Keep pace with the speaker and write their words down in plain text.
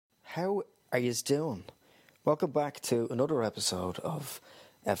How are yous doing? Welcome back to another episode of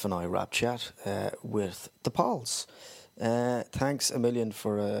F&I Rap Chat with the Pauls. Thanks a million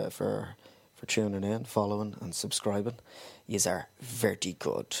for tuning in, following and subscribing. Yous are very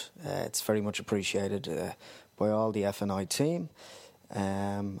good. It's very much appreciated by all the F&I team.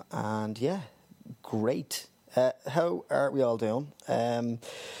 And yeah, great. How are we all doing?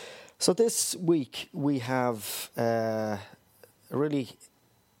 So this week we have a really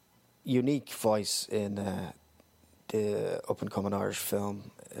unique voice in the up-and-coming Irish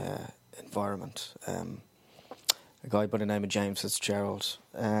film environment. A guy by the name of James Fitzgerald.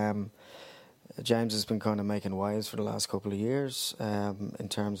 James has been kind of making waves for the last couple of years in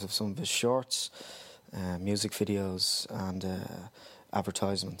terms of some of his shorts, music videos and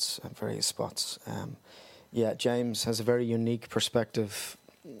advertisements and various spots. James has a very unique perspective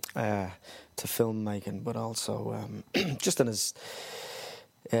to filmmaking, but also just in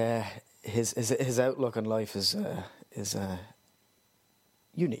his outlook on life is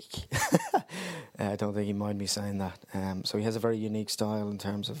unique. I don't think he'd mind me saying that. So he has a very unique style in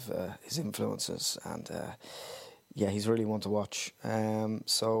terms of his influences, and he's really one to watch.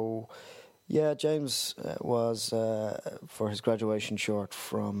 James was for his graduation short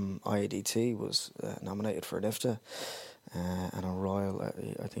from IFTA was nominated for an IFTA and a Royal.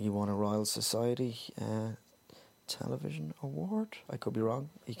 I think he won a Royal Society Television Award. I could be wrong.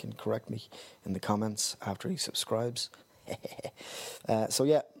 He can correct me in the comments after he subscribes.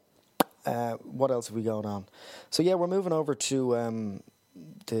 What else have we going on? We're moving over to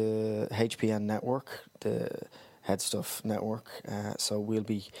the HPN network, the Head Stuff network. So we'll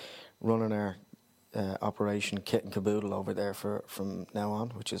be running our operation kit and caboodle over there from now on,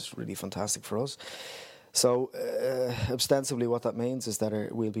 which is really fantastic for us. So, ostensibly, what that means is that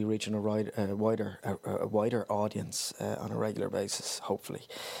we'll be reaching a wider audience on a regular basis, hopefully.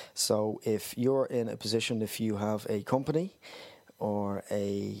 So, if you're in a position, if you have a company or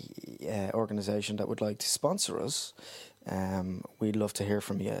a organisation that would like to sponsor us, we'd love to hear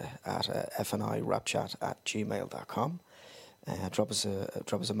from you at fnirapchat@gmail.com. Drop us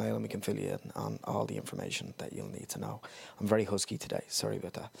a mail and we can fill you in on all the information that you'll need to know. I'm very husky today. Sorry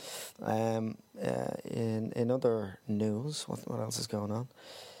about that. In other news, what else is going on?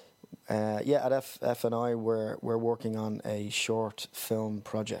 At F&I we're working on a short film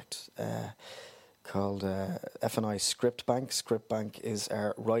project called F&I Script Bank. Script Bank is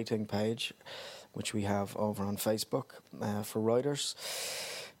our writing page, which we have over on Facebook for writers.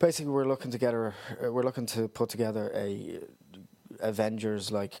 Basically, we're looking to put together a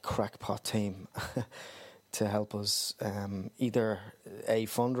Avengers-like crackpot team to help us either A,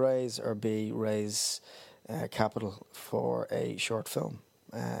 fundraise, or B, raise capital for a short film,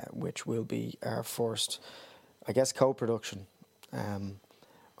 which will be our first, I guess, co-production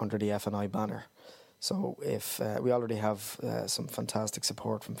under the F&I banner. So if we already have some fantastic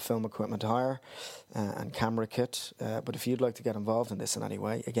support from Film Equipment Hire and Camera Kit, but if you'd like to get involved in this in any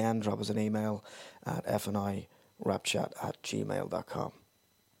way, again, drop us an email at fnirapchat@gmail.com.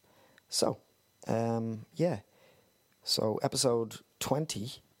 So, So episode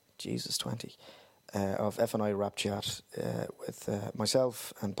 20 of F&I Rap Chat with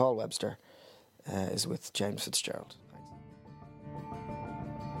myself and Paul Webster is with James Fitzgerald.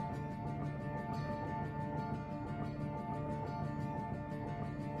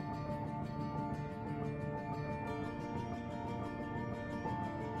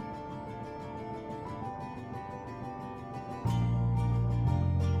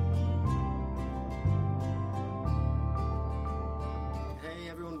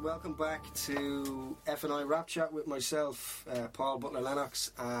 Welcome back to F&I Rap Chat with myself, Paul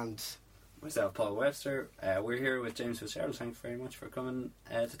Butler-Lennox, and myself, Paul Webster. We're here with James Fitzgerald. Thanks very much for coming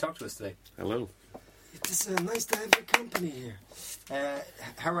to talk to us today. Hello. It's nice to have your company here.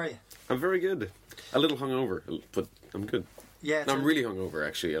 How are you? I'm very good. A little hungover, but I'm good. Yeah, I'm really hungover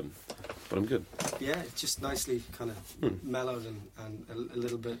actually, but I'm good. Yeah, it's just nicely kind of mellowed and a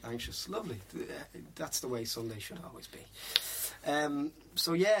little bit anxious. Lovely. That's the way Sunday should always be.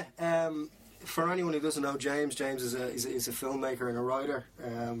 For anyone who doesn't know James is a filmmaker and a writer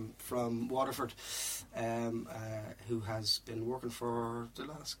from Waterford, who has been working for the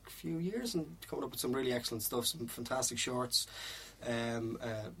last few years and coming up with some really excellent stuff, some fantastic shorts,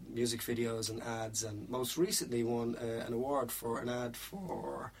 music videos and ads, and most recently won an award for an ad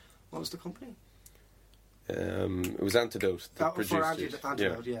for, what was the company? It was Antidote that produced it.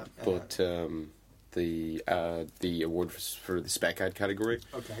 Antidote, yeah. But the award for the spec ad category.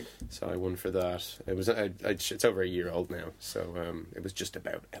 Okay. So I won for that. It was it's over a year old now, so it was just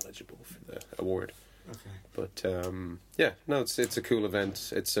about eligible for the award. Okay. But yeah, no, it's a cool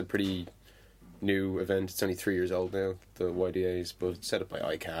event. It's a pretty new event. It's only 3 years old now, the YDAs, but it's set up by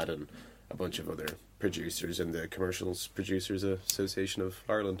ICAD and a bunch of other producers and the Commercials Producers Association of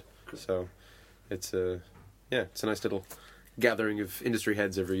Ireland. Cool. So it's a nice little gathering of industry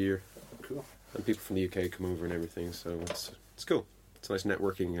heads every year. Cool. And people from the UK come over and everything, so it's cool. It's a nice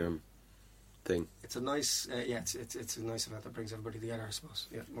networking thing. It's a nice, it's a nice event that brings everybody together, I suppose.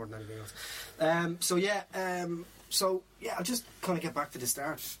 Yeah, more than anything else. I'll just kind of get back to the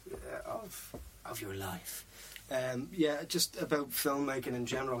start of your life. Just about filmmaking in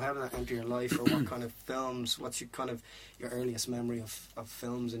general. How did that enter your life, or what kind of films? What's your earliest memory of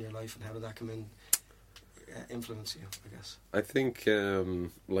films in your life, and how did that come in? Influence you, I guess. I think,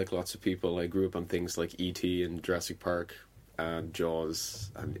 like lots of people, I grew up on things like E.T. and Jurassic Park and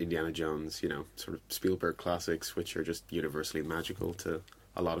Jaws and Indiana Jones, sort of Spielberg classics, which are just universally magical to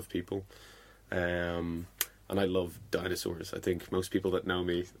a lot of people. And I love dinosaurs. I think most people that know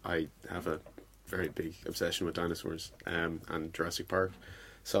me, I have a very big obsession with dinosaurs and Jurassic Park.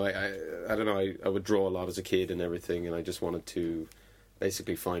 So I don't know, I would draw a lot as a kid and everything, and I just wanted to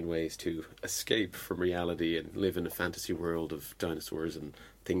basically find ways to escape from reality and live in a fantasy world of dinosaurs and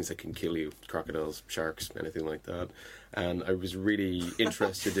things that can kill you, crocodiles, sharks, anything like that. And I was really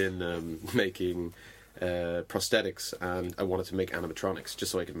interested in making prosthetics, and I wanted to make animatronics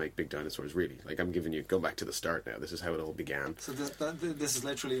just so I could make big dinosaurs, really. Like, I'm going back to the start now. This is how it all began. So this is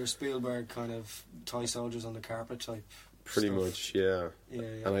literally your Spielberg kind of toy soldiers on the carpet type Pretty stuff. much, yeah.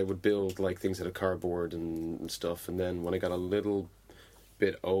 And I would build like things out of cardboard and stuff, and then when I got a little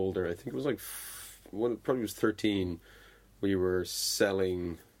bit older, I think it was like probably was 13, we were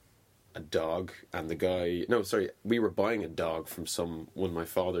selling a dog, and we were buying a dog from someone my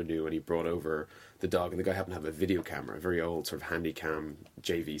father knew, and he brought over the dog, and the guy happened to have a video camera, a very old sort of Handycam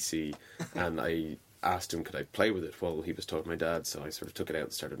JVC, and I asked him could I play with it. Well, he was talking to my dad, so I sort of took it out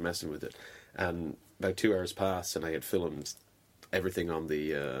and started messing with it, and about 2 hours passed, and I had filmed everything on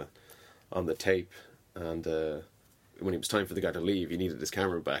the tape, and when it was time for the guy to leave, he needed his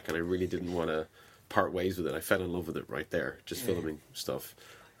camera back, and I really didn't want to part ways with it. I fell in love with it right there, just filming stuff.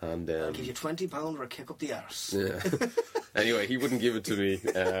 And I'll give you £20 or a kick up the arse. Yeah. Anyway, he wouldn't give it to me.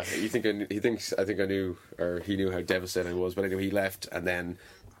 He knew how devastated I was. But anyway, he left, and then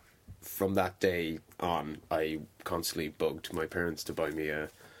from that day on, I constantly bugged my parents to buy me a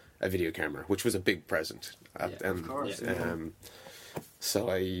video camera, which was a big present. Of course. So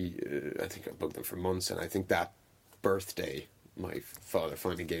I think I bugged them for months, and I think that birthday, my father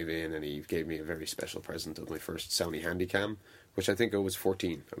finally gave in, and he gave me a very special present of my first Sony Handycam, which I think I was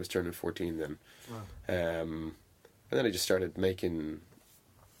 14. I was turning 14 then. Wow. And then I just started making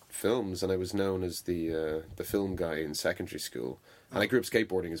films, and I was known as the film guy in secondary school. And I grew up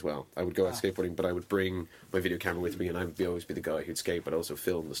skateboarding as well. I would go out skateboarding, but I would bring my video camera with me, and I would always be the guy who'd skate, but also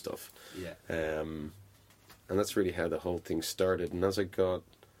film the stuff. Yeah. And that's really how the whole thing started. And as I got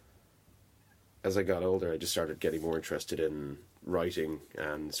older, I just started getting more interested in writing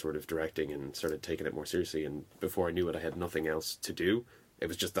and sort of directing, and started taking it more seriously. And before I knew it, I had nothing else to do. It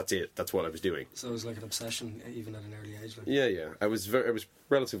was just, that's it. That's what I was doing. So it was like an obsession, even at an early age. Like. Yeah. I was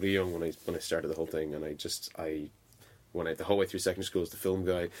relatively young when I started the whole thing, and the whole way through secondary school as the film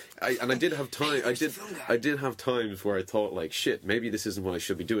guy. I did have time. I did have times where I thought, like, shit, maybe this isn't what I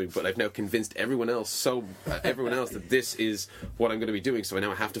should be doing. But I've now convinced everyone else that this is what I'm going to be doing. So I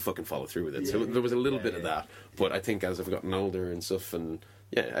now have to fucking follow through with it. So there was a little bit of that. But I think as I've gotten older and stuff, and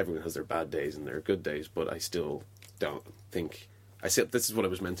everyone has their bad days and their good days. But I still don't think this is what I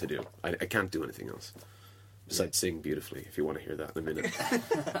was meant to do. I can't do anything else. Besides sing beautifully, if you want to hear that in a minute.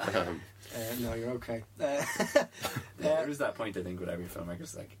 No, you're okay. There is that point, I think, with every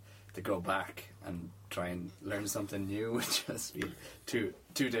filmmaker, like, to go back and try and learn something new would just be too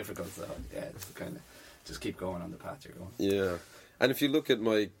difficult. So, it's kind of just keep going on the path you're going. Yeah. And if you look at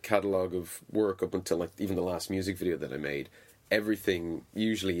my catalogue of work up until, like, even the last music video that I made, everything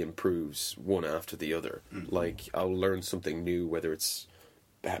usually improves one after the other. Mm-hmm. Like, I'll learn something new, whether it's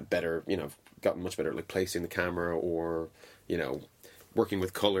better, gotten much better at like placing the camera, or working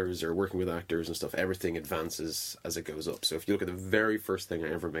with colors or working with actors and stuff. Everything advances as it goes up. So if you look at the very first thing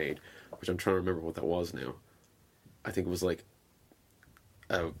I ever made, which I'm trying to remember what that was now, I think it was like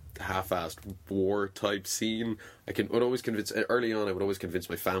a half-assed war type scene. Early on I would always convince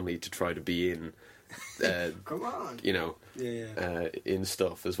my family to try to be in come on, in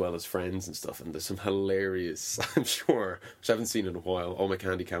stuff, as well as friends and stuff. And there's some hilarious, I'm sure, which I haven't seen in a while. All my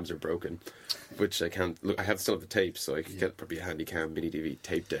handy cams are broken, which I can't look. I still have the tapes, so I could get probably a handy cam mini DV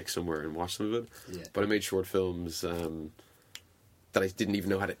tape deck somewhere and watch some of it. Yeah. But I made short films that I didn't even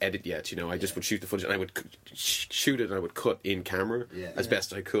know how to edit yet. You know, I just would shoot the footage and I would shoot it and I would cut in camera as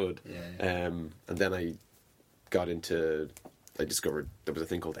best I could. And then I discovered there was a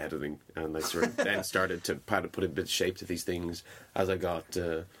thing called editing, and I sort of then started to put a bit of shape to these things as I got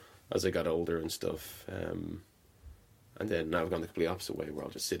older and stuff. And then now I've gone the complete opposite way, where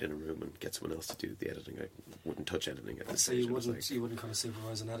I'll just sit in a room and get someone else to do the editing. I wouldn't touch editing at this stage. You wouldn't kind of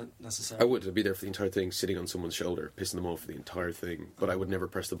supervise an edit necessarily? I would. I'd be there for the entire thing, sitting on someone's shoulder, pissing them off for the entire thing. But I would never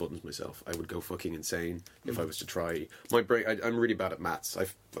press the buttons myself. I would go fucking insane if I was to try. My brain. I'm really bad at maths.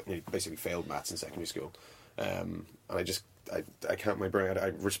 I've basically failed maths in secondary school, and I can't. My brain. I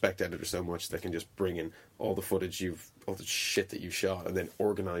respect editors so much that can just bring in all the footage all the shit that you shot, and then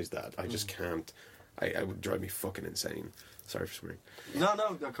organise that. I just can't. I would drive me fucking insane. Sorry for swearing. No,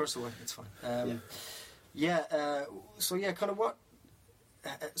 of course it would. It's fine. So kind of what...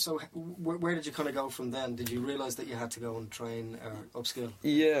 So where did you kind of go from then? Did you realise that you had to go and train or upskill?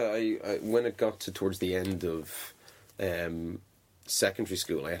 Yeah, I when it got to towards the end of secondary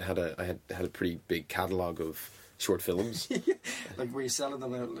school, I had a pretty big catalogue of short films. Like, were you selling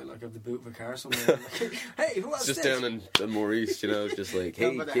them out like at the boot of a car somewhere? Like, hey, who wants just this? down in Maurice, you know, just like,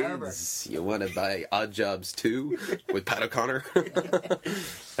 hey kids, you want to buy Odd Jobs 2 with Pat O'Connor?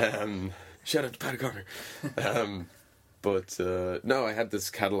 Shout out to Pat O'Connor. But no, I had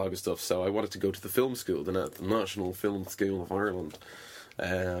this catalogue of stuff, so I wanted to go to the film school, the National Film School of Ireland,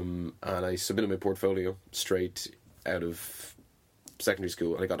 and I submitted my portfolio straight out of secondary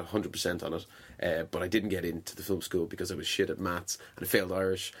school, and I got 100% on it. But I didn't get into the film school because I was shit at maths and I failed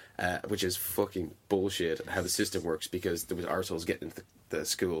Irish, which is fucking bullshit how the system works, because there was arseholes getting into the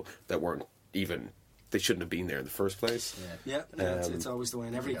school that weren't even... They shouldn't have been there in the first place. It's always the way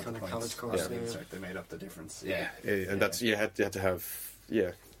in every kind of college course. They made up the difference. And that's... You had to have...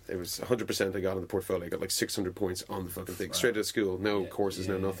 Yeah, it was 100% I got on the portfolio. I got like 600 points on the fucking thing. Right. Straight out of school. No courses,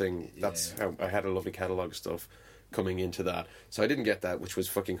 no nothing. That's how... I had a lovely catalogue of stuff coming into that. So I didn't get that, which was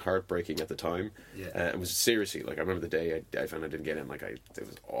fucking heartbreaking at the time. It was seriously, like, I remember the day I found I didn't get in, like, it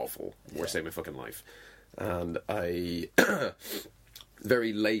was awful. Worst day of my fucking life. And I...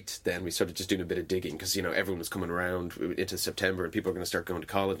 very late then we started just doing a bit of digging, because, you know, everyone was coming around into September and people were going to start going to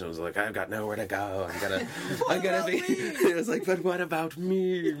college, and I was like, I've got nowhere to go. I gotta be... It was like, but what about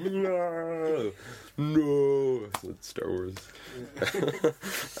me? No. That's Star Wars.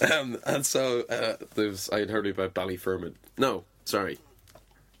 And so I had heard about Ballyfermot. No, sorry.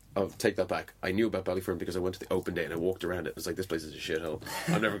 I'll take that back. I knew about Ballyfermot because I went to the open day and I walked around it. It was like, this place is a shithole.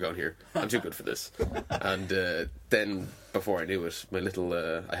 I'm never going here. I'm too good for this. And then, before I knew it, my little...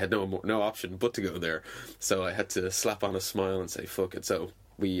 I had no option but to go there. So I had to slap on a smile and say, fuck it. So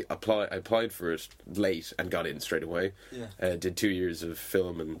I applied for it late and got in straight away. Did 2 years of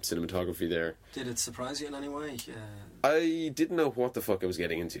film and cinematography there. Did it surprise you in any way? I didn't know what the fuck I was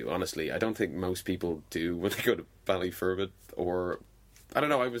getting into, honestly. I don't think most people do when they go to Ballyfermot, or... I don't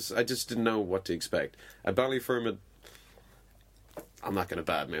know, I just didn't know what to expect. At Ballyfermot, I'm not going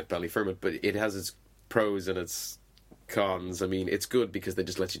to badmouth Ballyfermot, but it has its pros and its cons. I mean, it's good because they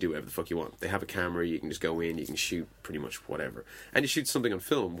just let you do whatever the fuck you want. They have a camera, you can just go in, you can shoot pretty much whatever. And you shoot something on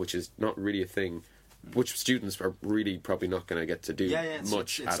film, which is not really a thing, which students are really probably not going to get to do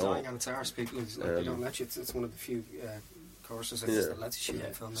much at all. It's dying on its arse. People, they don't let you. It's one of the few... courses that lets you shoot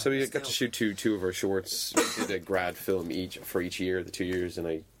in film. So we got to shoot two of our shorts. We did a grad film for each year, the 2 years, and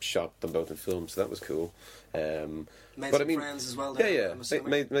I shot them both in film, so that was cool. Made friends as well.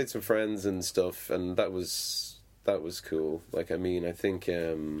 Made some friends and stuff, and that was cool. Like, I mean, I think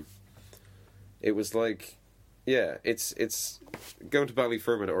it was like, it's going to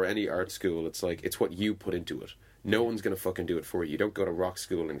Ballyfermot or any art school. It's like, it's what you put into it. No one's going to fucking do it for you. You don't go to rock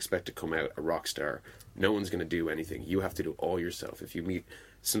school and expect to come out a rock star. No one's going to do anything. You have to do all yourself. If you meet...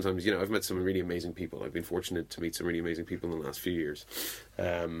 Sometimes, you know, I've met some really amazing people. I've been fortunate to meet some really amazing people in the last few years.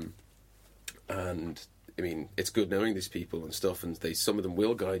 And, I mean, it's good knowing these people and stuff, and some of them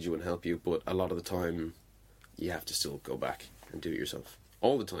will guide you and help you, but a lot of the time, you have to still go back and do it yourself.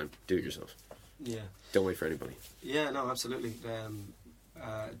 All the time, do it yourself. Yeah. Don't wait for anybody. Yeah, no, absolutely.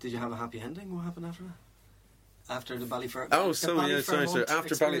 Did you have a happy ending? What happened after that? After the Ballyfermot. Oh, sorry.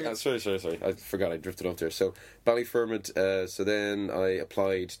 After Ballyfermot, sorry. I forgot. I drifted off there. So Ballyfermot. So then I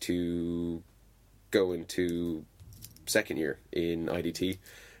applied to go into second year in IDT.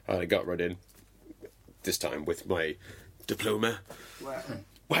 I got right in. This time with my diploma.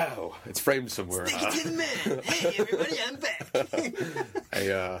 Wow, it's framed somewhere. Stick it to the man. Hey, everybody, I'm back.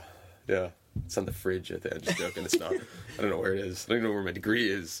 It's on the fridge, I think. I'm just joking, it's not. I don't know where it is. I don't even know where my degree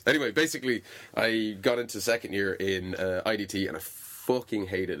is. Anyway, basically, I got into second year in IDT and I fucking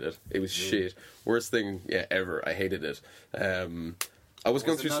hated it. It was shit. Worst thing ever. I hated it. I was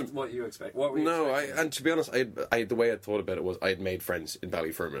going through not some. what you expect? What were you No, expecting? and to be honest, I the way I thought about it was I had made friends in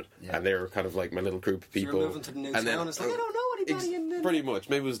Ballyfermot, and they were kind of like my little group of people. You're moving to the new and town. It's like, I don't know anybody in the... Pretty much.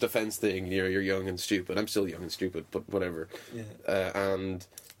 Maybe it was a defence thing. You're young and stupid. I'm still young and stupid, but whatever. Yeah. And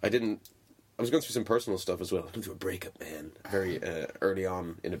I was going through some personal stuff as well. I went through a breakup, man. Very early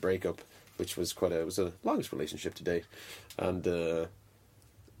on in a breakup, which was it was the longest relationship to date, and.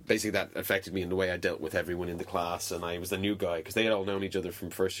 Basically, that affected me in the way I dealt with everyone in the class, and I was the new guy because they had all known each other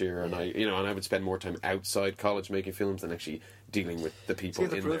from first year, and I would spend more time outside college making films than actually dealing with the people So you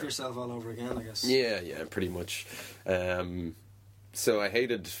have to in prove there. yourself all over again, I guess. Yeah, pretty much. So I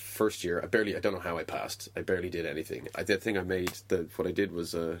hated first year. I don't know how I passed. I barely did anything. What I did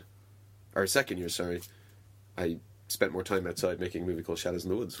was, or second year, sorry, I spent more time outside making a movie called Shadows in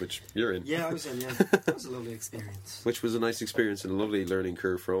the Woods, which you're in. Yeah, I was in, yeah. That was a lovely experience. Which was a nice experience and a lovely learning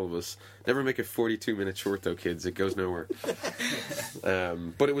curve for all of us. Never make a 42-minute short, though, kids. It goes nowhere.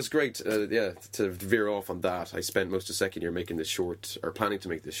 But it was great, to veer off on that. I spent most of second year making this short, or planning to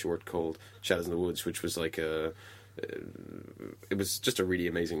make this short called Shadows in the Woods, which was like it was just a really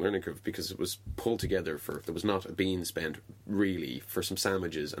amazing learning curve because it was pulled together there was not a bean spent really for some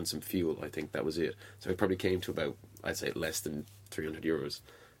sandwiches and some fuel. I think that was it. So it probably came to about, I'd say, less than €300.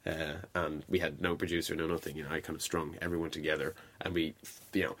 And we had no producer, no nothing. I kind of strung everyone together, and we,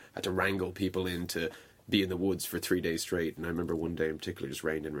 had to wrangle people in to be in the woods for 3 days straight. And I remember one day in particular, just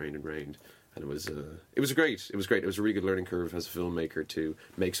rained and rained and rained, and it was great. It was great. It was a really good learning curve as a filmmaker to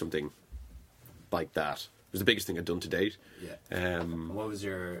make something like that. It was the biggest thing I'd done to date. Yeah. What was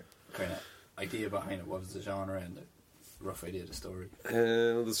your kind of idea behind it? What was the genre and the rough idea of the story?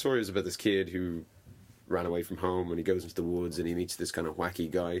 The story is about this kid who ran away from home, and he goes into the woods and he meets this kind of wacky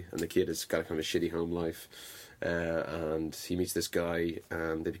guy, and the kid has got a kind of shitty home life, and he meets this guy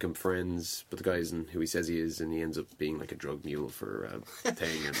and they become friends, but the guy isn't who he says he is, and he ends up being like a drug mule for a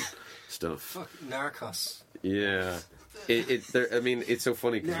thing and stuff. Fuck, Narcos. Yeah. It's so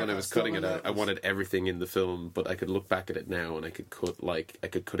funny because when I was cutting it out, I levels. wanted everything in the film, but I could look back at it now and I could cut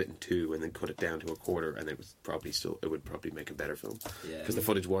it in two and then cut it down to a quarter, and it would probably make a better film. Yeah. Because the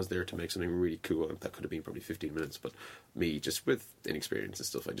footage was there to make something really cool, and that could have been probably 15 minutes, but me, just with inexperience and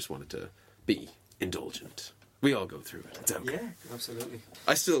stuff, I just wanted to be indulgent. We all go through it. It's okay. Yeah, absolutely.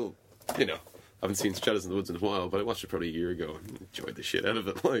 I still, I haven't seen Shadows in the Woods in a while, but I watched it probably a year ago and enjoyed the shit out of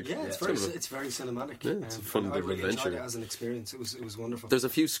it. Like, Yeah, it's very cinematic. Yeah, it's a fun I bit of really adventure. enjoyed it as an experience. It was wonderful. There's a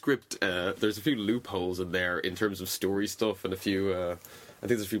few there's a few loopholes in there in terms of story stuff, and a few, I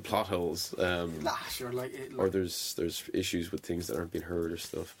think there's a few plot holes. Sure, Or there's issues with things that aren't being heard or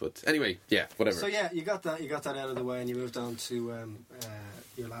stuff. But anyway, yeah, whatever. So yeah, you got that out of the way, and you moved on to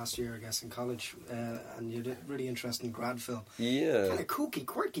your last year, I guess, in college, and you did a really interesting grad film. Yeah. Kind of kooky,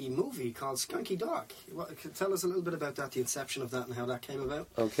 quirky movie called Skunky Dog. Tell us a little bit about that, the inception of that, and how that came about.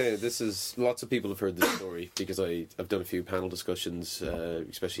 Okay, lots of people have heard this story because I've done a few panel discussions,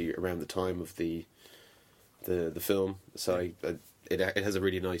 especially around the time of the film. So it has a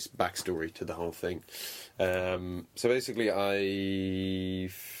really nice backstory to the whole thing. So basically, I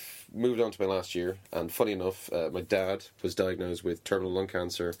moved on to my last year, and funny enough, my dad was diagnosed with terminal lung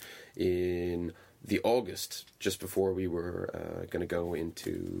cancer in the August, just before we were going to go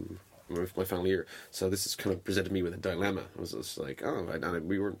into my final year. So this has kind of presented me with a dilemma. I was just like, and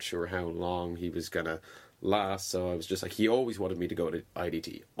we weren't sure how long he was going to last, so I was just like, he always wanted me to go to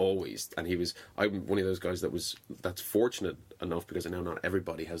IDT, always, and I'm one of those guys that's fortunate enough, because I know not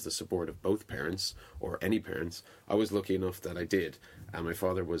everybody has the support of both parents or any parents. I was lucky enough that I did, and my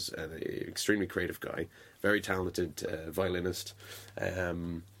father was an extremely creative guy, very talented violinist,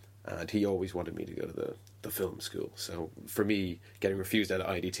 and he always wanted me to go to the film school. So for me, getting refused at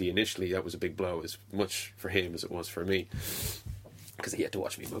IDT initially, that was a big blow, as much for him as it was for me, because he had to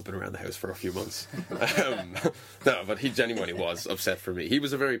watch me moping around the house for a few months. No, but he genuinely was upset for me. He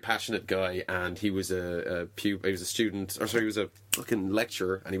was a very passionate guy, and he was a fucking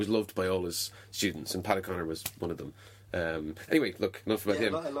lecturer, and he was loved by all his students, and Pat O'Connor was one of them. Anyway, look, enough about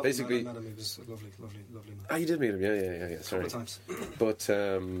him. I love Basically, him. I met him. He was a lovely man. you did meet him, yeah. Sorry. A couple of times. But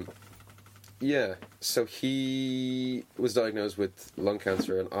yeah, so he was diagnosed with lung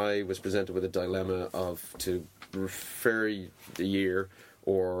cancer, and I was presented with a dilemma of to refer the year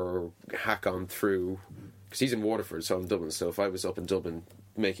or hack on through, because he's in Waterford, so I'm in Dublin. So if I was up in Dublin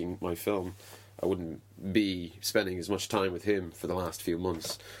making my film, I wouldn't be spending as much time with him for the last few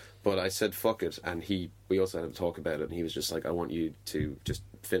months. But I said fuck it, and we also had a talk about it, and he was just like, I want you to just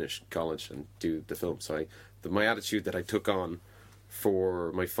finish college and do the film. So my attitude that I took on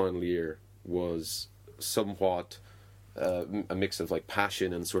for my final year was somewhat a mix of like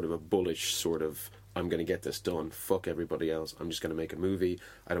passion and sort of a bullish sort of, I'm going to get this done, fuck everybody else, I'm just going to make a movie,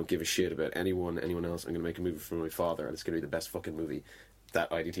 I don't give a shit about anyone else, I'm going to make a movie for my father, and it's going to be the best fucking movie that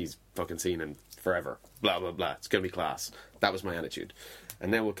IDT's fucking seen in forever, blah blah blah, it's going to be class. That was my attitude.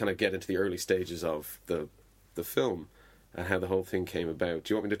 And then we'll kind of get into the early stages of the film and how the whole thing came about.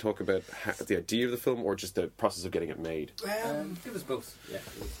 Do you want me to talk about the idea of the film or just the process of getting it made? It was both. Yeah,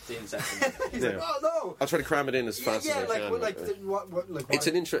 it was the inception. He's like, oh no! I'll try to cram it in as fast as I like, can. What? It's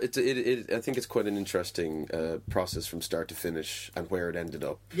an I think it's quite an interesting process from start to finish and where it ended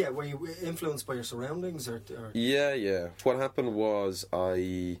up. Yeah, were you influenced by your surroundings or? Yeah. What happened was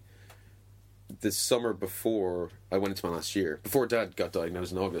this summer before I went into my last year, before Dad got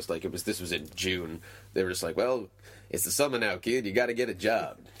diagnosed in August, this was in June. They were just like, well, it's the summer now, kid. You got to get a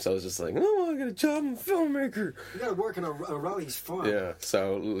job. So I was just like, oh, I got a job. I'm a filmmaker. You got to work on a Raleigh's farm. Yeah.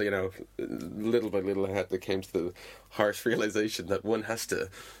 So little by little, I came to the harsh realization that one has to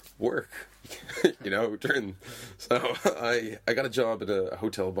work. So I got a job at a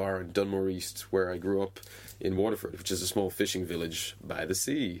hotel bar in Dunmore East, where I grew up in Waterford, which is a small fishing village by the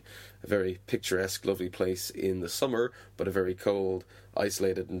sea. A very picturesque, lovely place in the summer, but a very cold,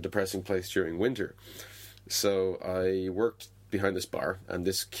 isolated and depressing place during winter. So I worked behind this bar, and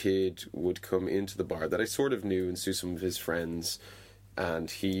this kid would come into the bar that I sort of knew and knew some of his friends,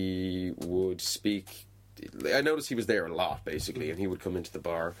 and he would speak. I noticed he was there a lot, basically, and he would come into the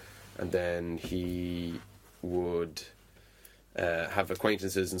bar, and then he would have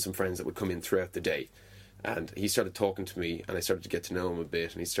acquaintances and some friends that would come in throughout the day. And he started talking to me, and I started to get to know him a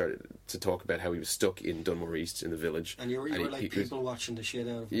bit, and he started to talk about how he was stuck in Dunmore East in the village. And you were like people watching the shit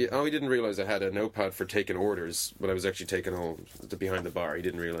out of him. Yeah, he didn't realise I had a notepad for taking orders when I was actually taking all behind the bar. He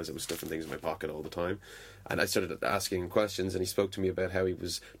didn't realise I was stuffing things in my pocket all the time. And I started asking him questions, and he spoke to me about how he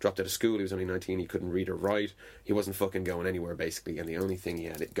was dropped out of school. He was only 19, he couldn't read or write. He wasn't fucking going anywhere, basically, and the only thing he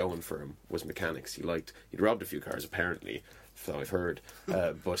had it going for him was mechanics. He'd robbed a few cars, apparently, so I've heard,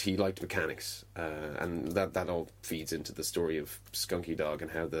 but he liked mechanics, and that all feeds into the story of Skunky Dog and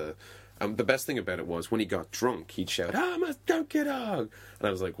how the best thing about it was when he got drunk, he'd shout, "I'm a Skunky Dog," and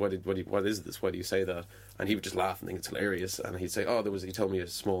I was like, "What is this? Why do you say that?" And he would just laugh and think it's hilarious, and he'd say, he told me a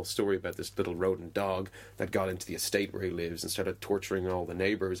small story about this little rodent dog that got into the estate where he lives and started torturing all the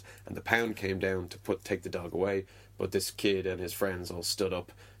neighbours, and the pound came down to take the dog away, but this kid and his friends all stood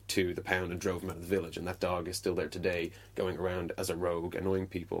up to the pound and drove him out of the village, and that dog is still there today, going around as a rogue, annoying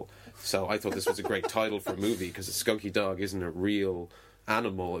people. So I thought this was a great title for a movie, because a Skunky Dog isn't a real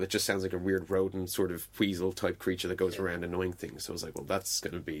animal. It just sounds like a weird rodent, sort of weasel type creature that goes around annoying things. So I was like, well, that's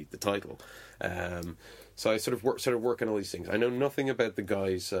going to be the title. So I started working all these things. I know nothing about the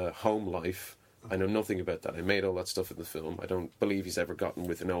guy's home life. I know nothing about that. I made all that stuff in the film. I don't believe he's ever gotten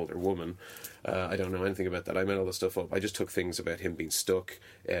with an older woman. I don't know anything about that. I made all the stuff up. I just took things about him being stuck,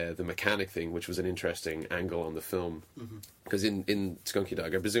 the mechanic thing, which was an interesting angle on the film. Because in Skunky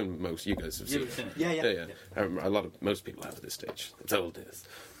Dog, I presume most you guys have seen it. Yeah. Most people have at this stage. It's old news.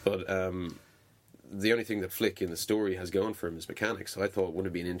 But the only thing that Flick in the story has going for him is mechanics. So I thought, wouldn't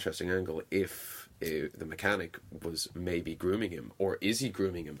it be an interesting angle if the mechanic was maybe grooming him, or is he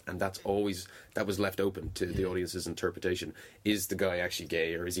grooming him? And that was left open to the audience's interpretation. Is the guy actually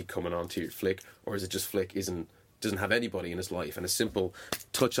gay, or is he coming on to your Flick, or is it just Flick doesn't have anybody in his life, and a simple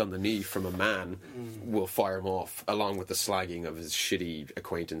touch on the knee from a man will fire him off, along with the slagging of his shitty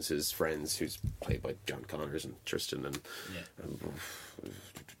acquaintances, friends, who's played by John Connors and Tristan and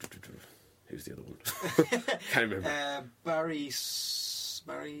who's the other one? Can't remember. Barry.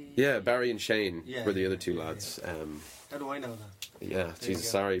 Yeah, Barry and Shane were the other two lads. How do I know that? Yeah, Jesus,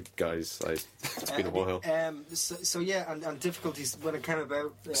 sorry guys, it's been a while. And difficulties when it came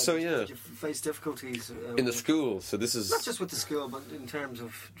about. Did you face difficulties in the school? So this is not just with the school, but in terms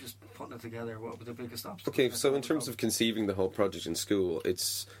of just putting it together. What were the biggest obstacles? Okay, so in terms of conceiving the whole project in school,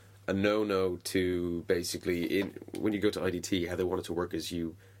 it's a no to basically when you go to IDT, how they want it to work is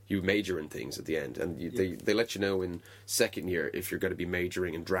you major in things at the end, and they let you know in second year if you're going to be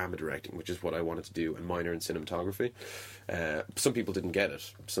majoring in drama directing, which is what I wanted to do, and minor in cinematography. Some people didn't get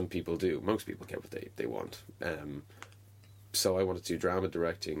it, some people do. Most people get what they want. So I wanted to do drama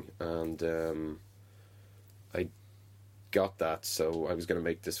directing, and I got that, so I was going to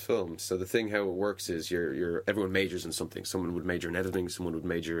make this film. So the thing, how it works is everyone majors in something. Someone would major in editing, someone would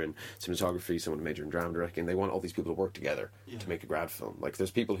major in cinematography, someone would major in drama directing. They want all these people to work together to make a grad film. Like, there's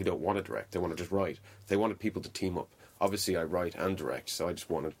people who don't want to direct, they want to just write. They wanted people to team up. Obviously I write and direct, so I just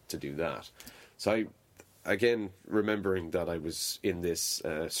wanted to do that. So I, again, remembering that I was in this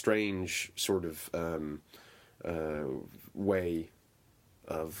strange sort of way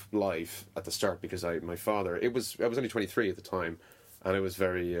of life at the start because my father. I was only 23 at the time, and I was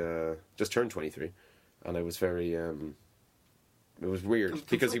very just turned 23, and I was very. It was weird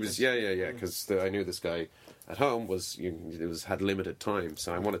because he was because I knew this guy at home had limited time,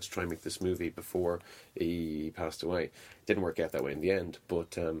 so I wanted to try and make this movie before he passed away. Didn't work out that way in the end,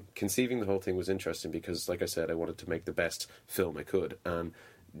 but conceiving the whole thing was interesting because, like I said, I wanted to make the best film I could, and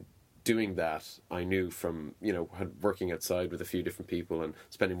doing that, I knew from working outside with a few different people and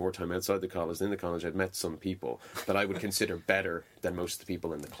spending more time outside the college. In the college, I'd met some people that I would consider better than most of the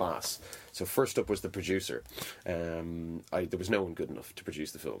people in the class. So first up was the producer. There was no one good enough to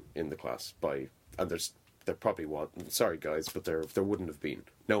produce the film in the class. There probably was. Sorry, guys, but there wouldn't have been.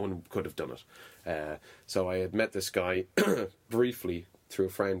 No one could have done it. So I had met this guy briefly through a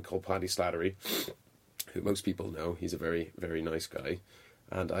friend called Paddy Slattery, who most people know. He's a very, very nice guy.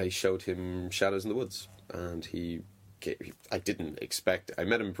 And I showed him Shadows in the Woods, and I didn't expect. I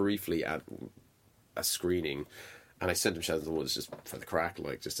met him briefly at a screening, and I sent him Shadows in the Woods just for the crack,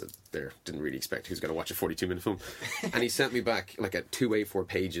 didn't really expect he was going to watch a 42-minute film. And he sent me back at 2 A4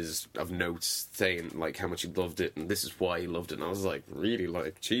 pages of notes saying how much he loved it, and this is why he loved it. And I was really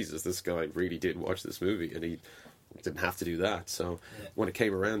Jesus, this guy really did watch this movie, and he didn't have to do that. So when it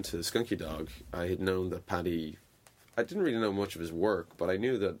came around to Skunky Dog, I had known that Paddy. I didn't really know much of his work, but I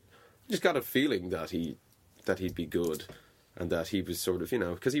knew that I just got a feeling that he'd be good, and that he was sort of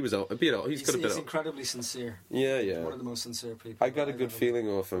because he was a bit old. He's incredibly sincere. Yeah. One of the most sincere people. I got a good feeling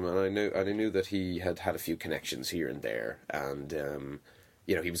off him, and I knew that he had a few connections here and there, and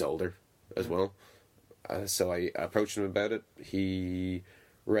he was older as well. So I approached him about it. He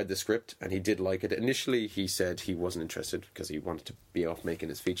read the script and he did like it. Initially, he said he wasn't interested because he wanted to be off making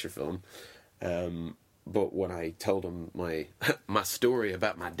his feature film. But when I told him my story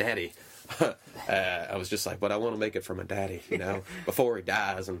about my daddy, I was just but I want to make it for my daddy, before he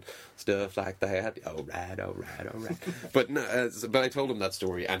dies and stuff like that. All right. But no, but I told him that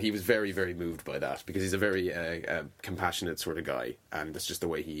story, and he was very, very moved by that because he's a very compassionate sort of guy, and that's just the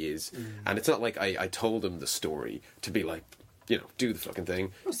way he is. And it's not like I told him the story to be do the fucking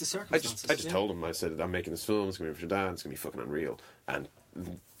thing. It was the circumstances. I just told him. I said, I'm making this film. It's going to be for your dad. It's going to be fucking unreal. And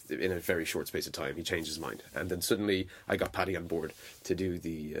in a very short space of time, he changed his mind, and then suddenly I got Paddy on board to do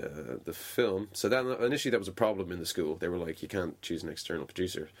the film. So then initially that was a problem in the school. They were like, you can't choose an external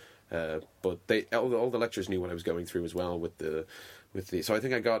producer, but all the lecturers knew what I was going through as well with the. So I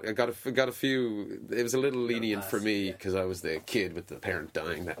think I got a few. It was a little lenient for me because I was the kid with the parent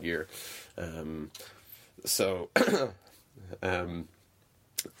dying that year.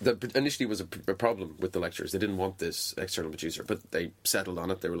 Initially was a problem with the lecturers. They didn't want this external producer, but they settled on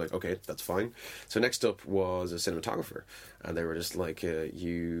it. They were like, okay, that's fine. So next up was a cinematographer, and they were just like,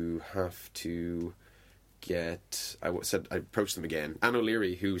 you have to get... I approached them again. Anne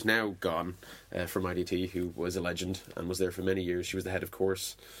O'Leary, who's now gone from IDT, who was a legend and was there for many years. She was the head of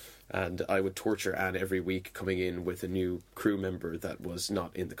course. And I would torture Anne every week coming in with a new crew member that was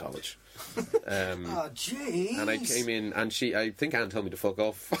not in the college. Jeez. And I came in, and I think Anne told me to fuck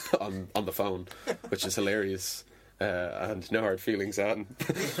off on the phone, which is hilarious. And no hard feelings, Anne.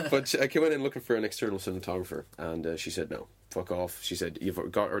 But I came in looking for an external cinematographer, and she said, no, fuck off. She said, you've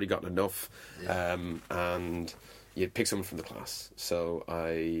already gotten enough, and you'd pick someone from the class. So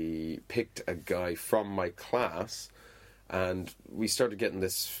I picked a guy from my class, and we started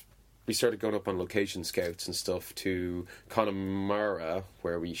going up on location scouts and stuff to Connemara,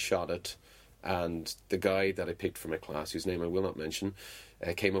 where we shot it, and the guy that I picked from my class, whose name I will not mention,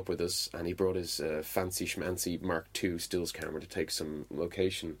 came up with us, and he brought his fancy schmancy Mark II stills camera to take some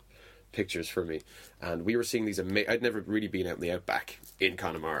location pictures for me. And we were seeing these I'd never really been out in the outback in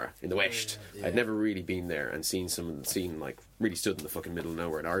Connemara in the west. I'd never really been there and seen really stood in the fucking middle of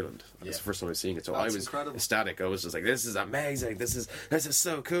nowhere in Ireland. That's the first time I was seeing it, so I was incredible. Ecstatic. I was just like, this is amazing, this is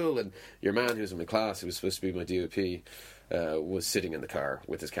so cool. And your man who was in my class, who was supposed to be my DOP, was sitting in the car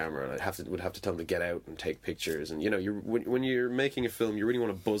with his camera, and I would have to tell him to get out and take pictures. And when you're making a film, you really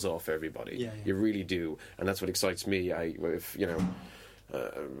want to buzz off everybody. You really do, and that's what excites me. If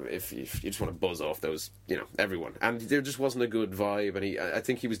you just want to buzz off those, everyone. And there just wasn't a good vibe, and I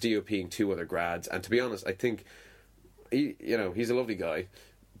think he was DOPing 2 other grads, and to be honest, I think he's a lovely guy,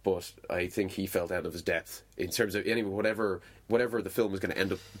 but I think he felt out of his depth in terms of whatever the film was going to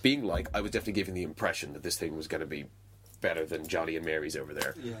end up being like. I was definitely giving the impression that this thing was going to be better than Johnny and Mary's over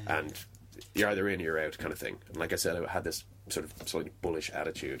there, and you're either in or you're out kind of thing. And like I said, I had this sort of slightly bullish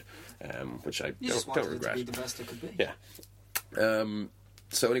attitude, which I don't regret. It to be the best it could be. Yeah.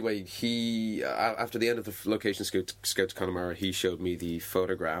 So anyway, he after the end of the location scout to Connemara, he showed me the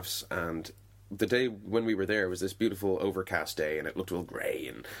photographs, and the day when we were there was this beautiful overcast day, and it looked all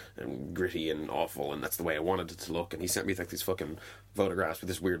grey and gritty and awful, and that's the way I wanted it to look. And he sent me like these fucking photographs with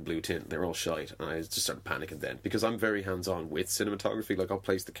this weird blue tint. They were all shite, and I just started panicking then, because I'm very hands-on with cinematography. Like, I'll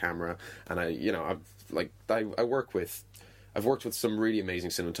place the camera, and I've worked with some really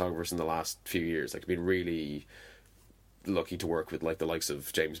amazing cinematographers in the last few years. Like, I've been really lucky to work with like the likes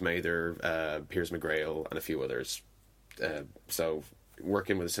of James Mather, Piers McGrail, and a few others. So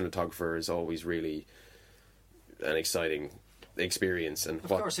working with a cinematographer is always really an exciting experience, and of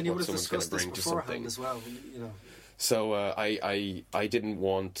course, and you would have discussed this beforehand as well, you know. So I didn't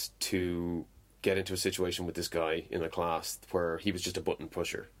want to get into a situation with this guy in a class where he was just a button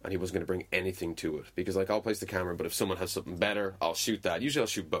pusher and he wasn't going to bring anything to it, because like, I'll place the camera, but if someone has something better, I'll shoot that. Usually I'll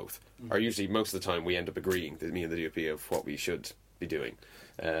shoot both, or usually most of the time we end up agreeing, me and the DOP, of what we should be doing.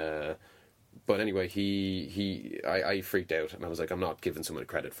 But anyway, I freaked out, and I was like, I'm not giving someone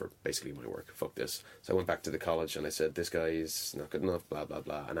credit for basically my work. Fuck this. So I went back to the college and I said, this guy is not good enough, blah, blah,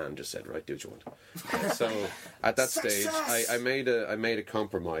 blah. And Anne just said, right, do what you want. So at that stage, I made a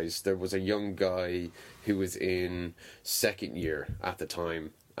compromise. There was a young guy who was in second year at the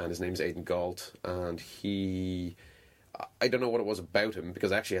time, and his name's Aidan Galt, and I don't know what it was about him,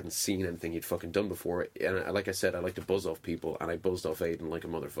 because I actually hadn't seen anything he'd fucking done before. And like I said, I like to buzz off people, and I buzzed off Aidan like a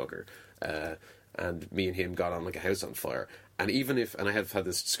motherfucker. And me and him got on like a house on fire. And even if, and I have had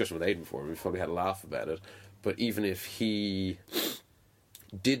this discussion with Aidan before, and we've probably had a laugh about it, but even if he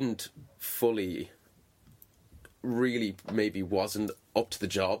didn't fully, really maybe wasn't up to the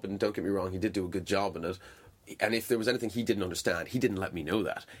job, and don't get me wrong, he did do a good job in it, and if there was anything he didn't understand, he didn't let me know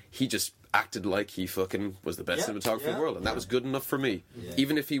that. He just acted like he fucking was the best cinematographer in the world, and that was good enough for me. Yeah.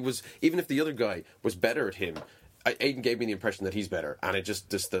 Even if the other guy was better at him, Aidan gave me the impression that he's better, and it just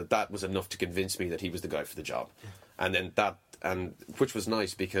that was enough to convince me that he was the guy for the job. Yeah. And then which was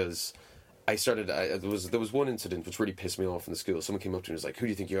nice, because there was one incident which really pissed me off in the school. Someone came up to me and was like, "Who do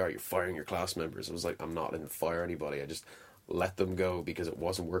you think you are? You're firing your class members." I was like, "I'm not. I didn't fire anybody. I just let them go because it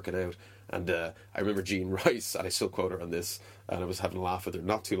wasn't working out." And I remember Jean Rice, and I still quote her on this, and I was having a laugh with her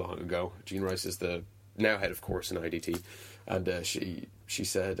not too long ago. Jean Rice is the now head of course in IDT, and she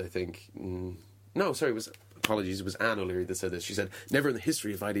said, I think, it was Anne O'Leary that said this. She said, "Never in the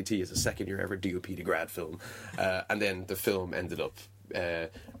history of IDT is a second year ever DOP to grad film." And then the film ended up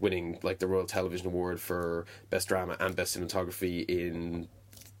winning like the Royal Television Award for Best Drama and Best Cinematography in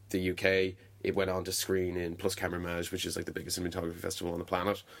the UK. It went on to screen in Plus Camera Mage, which is like the biggest cinematography festival on the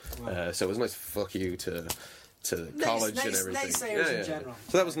planet. Wow. So it was a nice fuck you to college and everything. In general.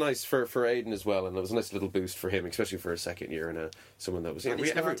 So that was nice for Aidan as well, and it was a nice little boost for him, especially for a second year and someone that was. And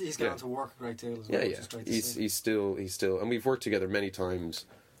he's gone to work a great deal as well. He's still, and we've worked together many times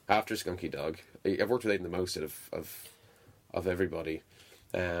after Skunky Dog. I've worked with Aidan the most of everybody.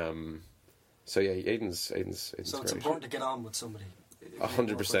 So yeah, Aidan's so it's great. important to get on with somebody.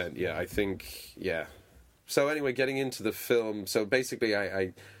 100%, yeah, I think, yeah. So anyway, getting into the film, so basically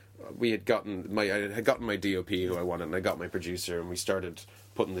I had gotten my DOP who I wanted, and I got my producer, and we started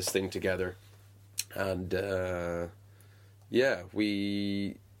putting this thing together. And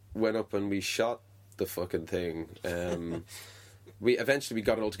we went up and we shot the fucking thing. We eventually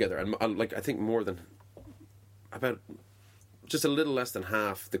got it all together, and like, I think more than about just a little less than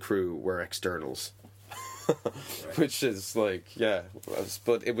half the crew were externals. Which is like,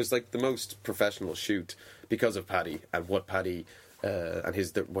 but it was like the most professional shoot because of Paddy and what Paddy and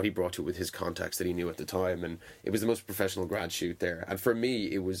what he brought to it with his contacts that he knew at the time, and it was the most professional grad shoot there. And for me,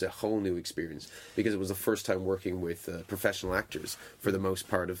 it was a whole new experience, because it was the first time working with professional actors for the most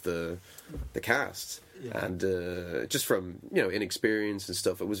part of the cast. Yeah. And just from inexperience and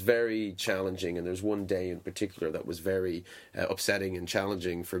stuff, it was very challenging. And there's one day in particular that was very upsetting and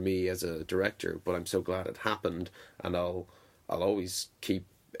challenging for me as a director. But I'm so glad it happened, and I'll always keep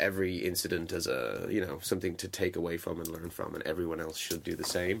every incident as a something to take away from and learn from, and everyone else should do the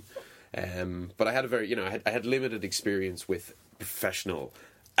same. But I had a very I had limited experience with professional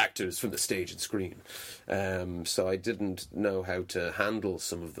actors from the stage and screen, so I didn't know how to handle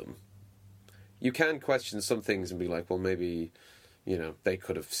some of them. You can question some things and be like, well, maybe, they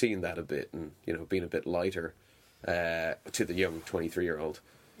could have seen that a bit and, been a bit lighter to the young 23-year-old.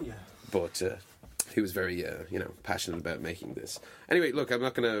 Yeah. But he was very, passionate about making this. Anyway, look, I'm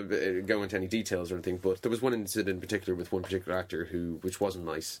not going to go into any details or anything, but there was one incident in particular with one particular actor which wasn't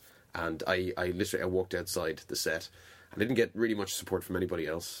nice. And I walked outside the set. I didn't get really much support from anybody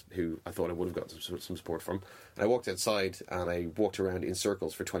else who I thought I would have got some support from. And I walked outside and I walked around in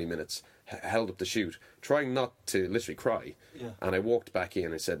circles for 20 minutes, held up the shoot, trying not to literally cry. Yeah. And I walked back in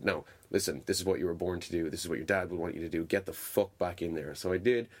and I said, no, listen, this is what you were born to do, this is what your dad would want you to do, get the fuck back in there. So I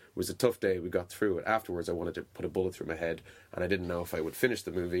did. It was a tough day, we got through it. Afterwards I wanted to put a bullet through my head, and I didn't know if I would finish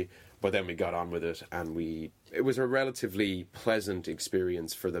the movie, but then we got on with it, and it was a relatively pleasant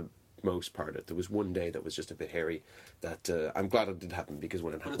experience for the most part. There was one day that was just a bit hairy that I'm glad it did happen, because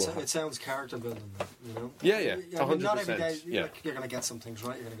when it happened, it sounds character building, you know. Yeah, 100%. Not every day you're going to get some things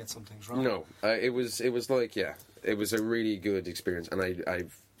right, you're going to get some things wrong. No, it was like, yeah, it was a really good experience, and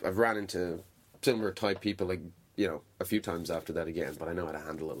I've ran into similar type people, like, you know, a few times after that again, but I know how to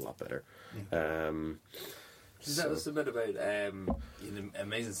handle it a lot better. That was a bit about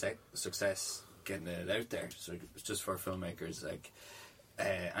amazing success getting it out there. So it's just for filmmakers, like,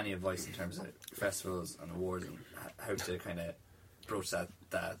 any advice in terms of festivals and awards and how to kind of approach that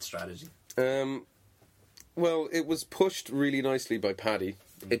strategy? Well, it was pushed really nicely by Paddy.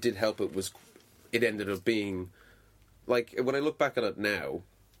 It did help. It ended up being, like, when I look back at it now,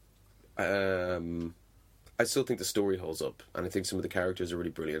 I still think the story holds up, and I think some of the characters are really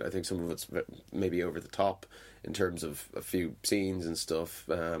brilliant. I think some of it's maybe over the top in terms of a few scenes and stuff,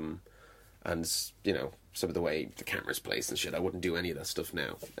 and, you know, some of the way the camera's placed and shit. I wouldn't do any of that stuff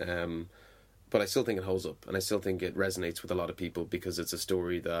now. But I still think it holds up, and I still think it resonates with a lot of people, because it's a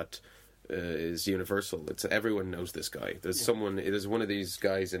story that is universal. Everyone knows this guy. There's one of these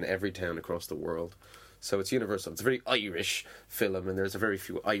guys in every town across the world. So it's universal. It's a very Irish film, and there's a very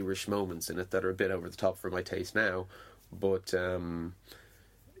few Irish moments in it that are a bit over the top for my taste now. But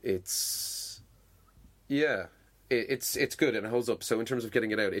it's good, and it holds up. So in terms of getting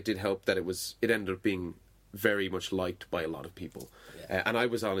it out, it did help that it ended up being very much liked by a lot of people. Yeah. And I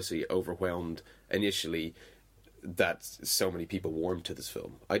was honestly overwhelmed initially that so many people warmed to this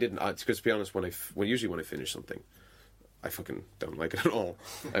film. Because to be honest, usually when I finish something, I fucking don't like it at all.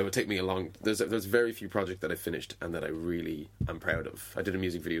 It would take me a long... There's very few projects that I finished and that I really am proud of. I did a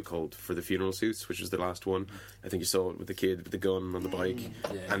music video called For the Funeral Suits, which was the last one. I think you saw it with the kid with the gun on the bike.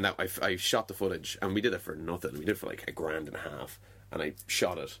 Yeah. And that I shot the footage, and we did it for nothing. We did it for like $1,500, and I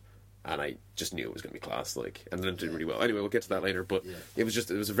shot it, and I just knew it was going to be class, like, and then it did really well. Anyway, we'll get to that later, but it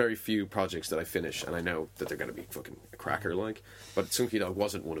was a very few projects that I finished, and I know that they're going to be fucking a cracker, like, but Skunky Dog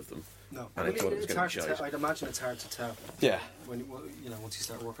wasn't one of them. No, and I thought it was going to be shite. I'd imagine it's hard to tell. Yeah, when once you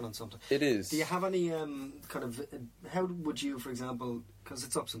start working on something, it is. Do you have any kind of? How would you, for example, because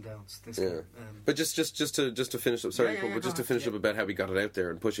it's ups and downs. But just to finish up. Sorry, but just to finish up about how we got it out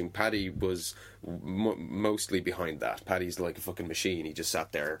there and pushing. Paddy was mostly behind that. Paddy's like a fucking machine. He just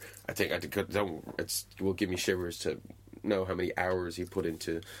sat there. It will give me shivers to know how many hours he put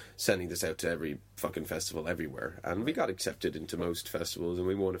into sending this out to every fucking festival everywhere, and we got accepted into most festivals, and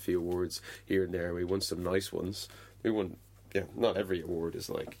we won a few awards here and there. We won some nice ones. We won, not every award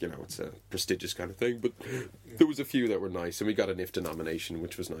is like, it's a prestigious kind of thing, but there was a few that were nice, and we got an IFTA nomination,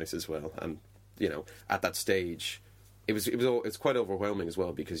 which was nice as well. And at that stage, it's quite overwhelming as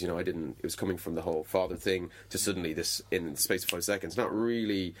well, because it was coming from the whole father thing to suddenly this in the space of 5 seconds, not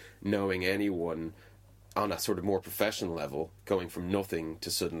really knowing anyone on a sort of more professional level, going from nothing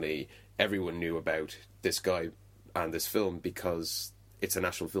to suddenly everyone knew about this guy and this film because it's a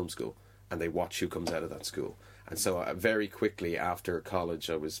national film school and they watch who comes out of that school. And so very quickly after college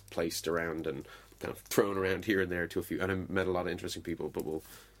I was placed around and kind of thrown around here and there to a few, and I met a lot of interesting people, but we'll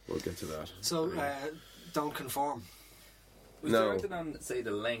get to that. So don't conform. Was there anything on, say,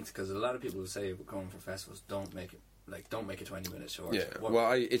 the length? Because a lot of people who say going for festivals don't make it 20 minutes short. Yeah,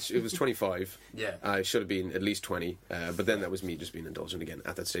 it was 25. Yeah. I should have been at least 20, but then that was me just being indulgent again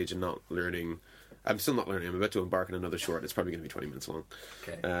at that stage and not learning. I'm still not learning. I'm about to embark on another short. It's probably going to be 20 minutes long.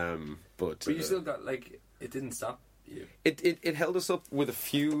 Okay. But you still got, like, it didn't stop you. It held us up with a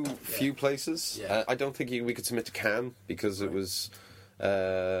few places. Yeah. I don't think we could submit to Cannes because it was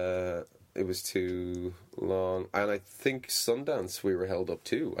too long, and I think Sundance we were held up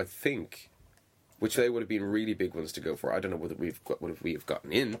too. I think. Which they would have been really big ones to go for. I don't know whether we have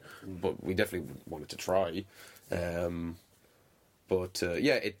gotten in, but we definitely wanted to try. I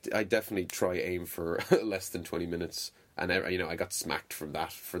definitely aim for less than 20 minutes. And I got smacked for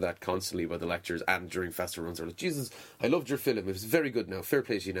that constantly by the lecturers and during festival runs. They're like, Jesus, I loved your film. It was very good. Now, fair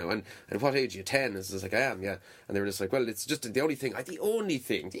play to you. And what age are you? 10? And I was like, I am, yeah. And they were just like, well, it's just the only thing,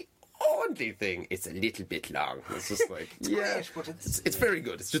 it's a little bit long. It's just like, great, but it's very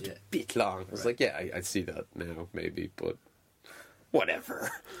good. It's just a bit long. I was like, yeah, I see that now, maybe, but whatever.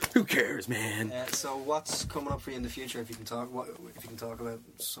 Who cares, man? So what's coming up for you in the future? If you can talk about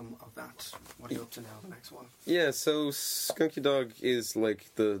some of that. What are you up to now? The next one? Yeah, so Skunky Dog is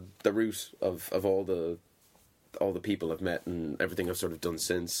like the root of all the people I've met and everything I've sort of done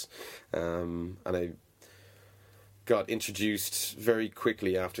since, and got introduced very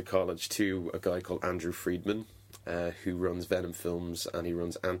quickly after college to a guy called Andrew Friedman, who runs Venom Films, and he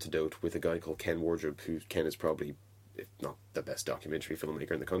runs Antidote with a guy called Ken Wardrop, who Ken is probably, if not the best documentary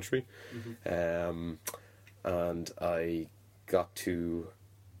filmmaker in the country. And I got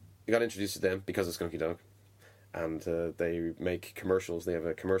introduced to them because of Skunky Dog, and they make commercials. They have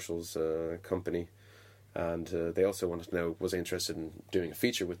a commercials company, and they also wanted to know, was I interested in doing a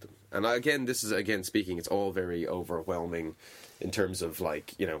feature with them. And this is speaking, it's all very overwhelming in terms of,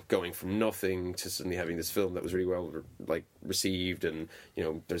 like, you know, going from nothing to suddenly having this film that was really well received, and, you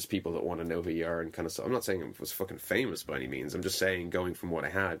know, there's people that want to know who you are and kind of stuff. I'm not saying I was fucking famous by any means. I'm just saying going from what I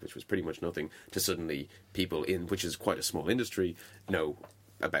had, which was pretty much nothing, to suddenly people in, which is quite a small industry, know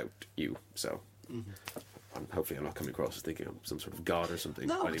about you. So hopefully I'm not coming across as thinking I'm some sort of god or something.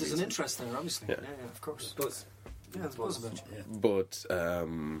 No, but there's an interest there, obviously. Yeah, of course. Buzz. Yeah, it's buzz about you. Yeah.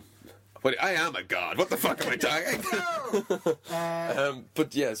 But I am a god. What the fuck am I talking?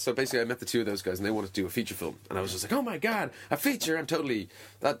 But yeah, so basically I met the two of those guys, and they wanted to do a feature film, and I was just like, oh my god, a feature!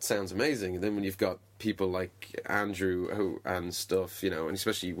 That sounds amazing. And then when you've got people like Andrew and stuff, you know, and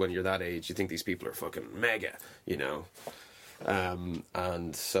especially when you're that age, you think these people are fucking mega, you know.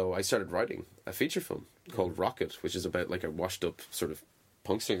 And so I started writing a feature film called Rocket, which is about like a washed up sort of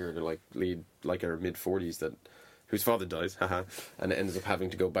punk singer, lead like her mid-40s whose father dies, and ends up having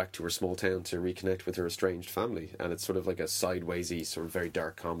to go back to her small town to reconnect with her estranged family. And it's sort of like a sidewaysy, sort of very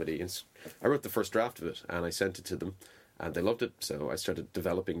dark comedy. I wrote the first draft of it, and I sent it to them, and they loved it. So I started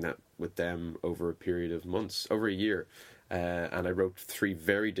developing that with them over a period of months, over a year. And I wrote 3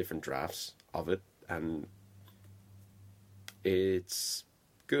 very different drafts of it, and it's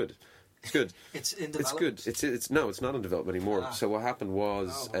good. It's good. It's in development. It's good. It's not in development anymore. So what happened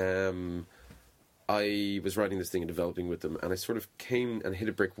was, I was writing this thing and developing with them, and I sort of came and hit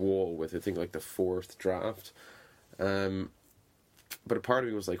a brick wall with, I think, like the 4th draft. But a part of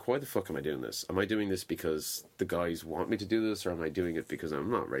me was like, why the fuck am I doing this? Am I doing this because the guys want me to do this, or am I doing it because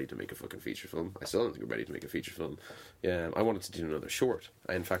I'm not ready to make a fucking feature film? I still don't think I'm ready to make a feature film. Yeah, I wanted to do another short.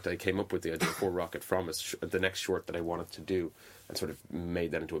 In fact, I came up with the idea for Rocket from the next short that I wanted to do, and sort of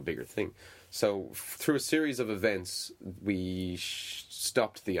made that into a bigger thing. So through a series of events, we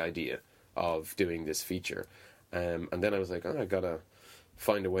stopped the idea of doing this feature, and then I was like, I gotta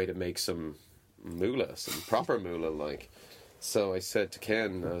find a way to make some moolah, some proper moolah, like. So I said to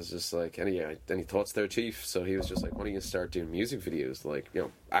Ken, I was just like, any thoughts there, Chief? So he was just like, why don't you start doing music videos, like, you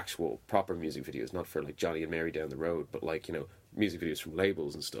know, actual proper music videos, not for like Johnny and Mary down the road, but like, you know, music videos from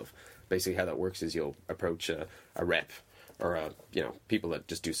labels and stuff. Basically how that works is you'll approach a rep or you know, people that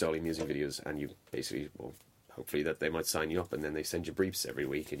just do solely music videos, and you basically, well, hopefully that they might sign you up, and then they send you briefs every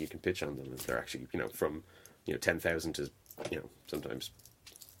week, and you can pitch on them. And they're actually, you know, from, you know, 10,000 to, you know, sometimes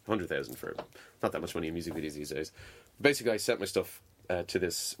 100,000 for not that much money in music videos these days. Basically, I sent my stuff to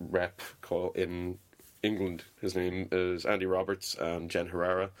this rep in England. His name is Andy Roberts and Jen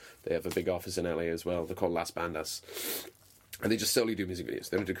Herrera. They have a big office in LA as well. They're called Las Bandas. And they just solely do music videos.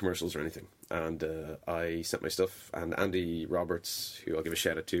 They don't do commercials or anything. And I sent my stuff, and Andy Roberts, who I'll give a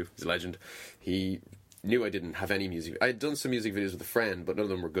shout out to, he's a legend, he knew I didn't have any music. I had done some music videos with a friend, but none of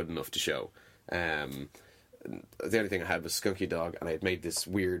them were good enough to show. The only thing I had was Skunky Dog, and I had made this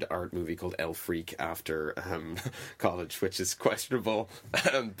weird art movie called El Freak after college, which is questionable,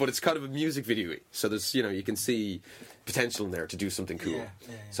 but it's kind of a music video. So there's, you know, you can see potential in there to do something cool. Yeah.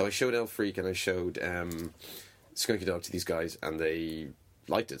 So I showed El Freak and I showed Skunky Dog to these guys, and they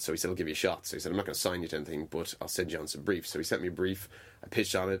liked it. So he said, I'll give you a shot. So he said, I'm not going to sign you to anything, but I'll send you on some briefs. So he sent me a brief. I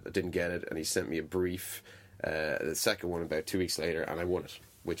pitched on it. I didn't get it, and he sent me a brief, the second one, about 2 weeks later, and I won it.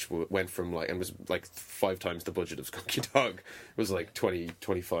 Which went from like, and was like 5 times the budget of Skunky Dog. It was like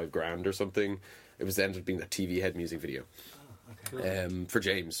 25 grand or something. It was ended up being that TV Head music video. For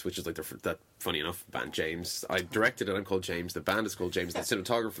James, which is like that funny enough band James. I directed it. I'm called James. The band is called James. The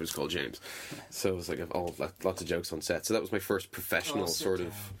cinematographer is called James. So it was like lots of jokes on set. So that was my first professional sort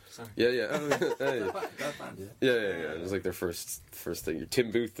of. Sorry. Yeah. That band, Yeah. It was like their first thing. Tim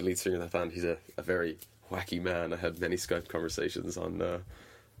Booth, the lead singer of that band, he's a very wacky man. I had many Skype conversations on.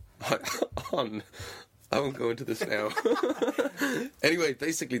 I won't go into this now. Anyway,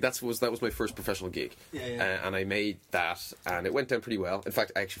 basically that was my first professional gig. And I made that, and it went down pretty well. In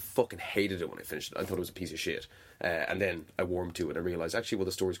fact, I actually fucking hated it when I finished it. I thought it was a piece of shit. And then I warmed to it, and I realised, actually, well,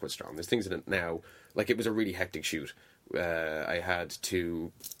 the story's quite strong. There's things in it now. Like, it was a really hectic shoot. I had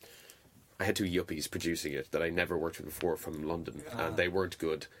two yuppies producing it that I never worked with before from London, and they weren't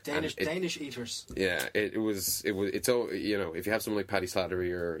good. Danish eaters. Yeah, it's all, you know, if you have someone like Paddy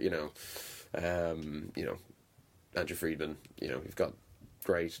Slattery or, you know, Andrew Friedman, you know, you've got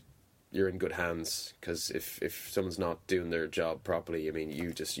great you're in good hands, because if someone's not doing their job properly, I mean,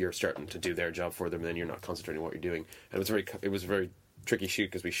 you're starting to do their job for them, and then you're not concentrating on what you're doing. And it was a very tricky shoot,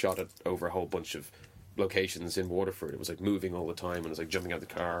 because we shot it over a whole bunch of locations in Waterford. It was like moving all the time, and it was like jumping out of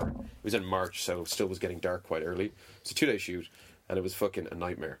the car. It was in March, so it still was getting dark quite early. It's a 2-day shoot, and it was fucking a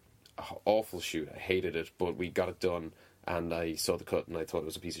nightmare. Awful shoot. I hated it, but we got it done, and I saw the cut and I thought it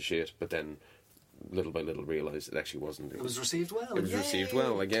was a piece of shit, but then little by little realised it actually wasn't. It was received well. It was received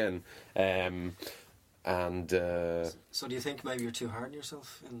well again. So do you think maybe you're too hard on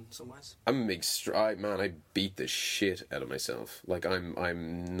yourself in some ways? I beat the shit out of myself. Like,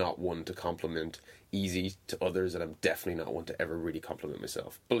 I'm not one to compliment easy to others, and I'm definitely not one to ever really compliment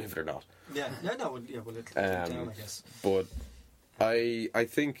myself, believe it or not. Yeah, well, it down, I guess. But I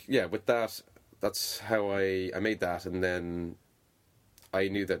think, with that's how I made that, and then I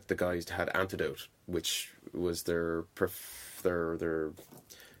knew that the guys had Antidote, which was their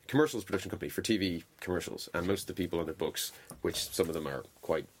commercials production company for TV commercials, and most of the people on their books, which some of them are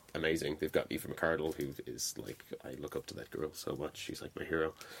quite amazing. They've got Aoife McCardle, who is like, I look up to that girl so much. She's like my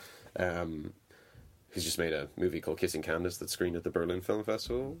hero. Who's just made a movie called Kissing Candace that screened at the Berlin Film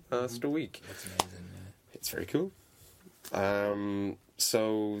Festival last week. That's amazing. Yeah. It's very cool.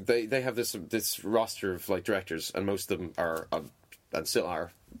 So they have this roster of like directors, and most of them are and still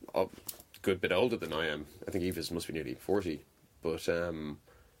are a good bit older than I am. I think Eva's must be nearly 40, but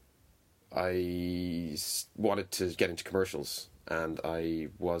I wanted to get into commercials, and I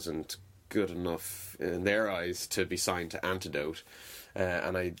wasn't good enough in their eyes to be signed to Antidote.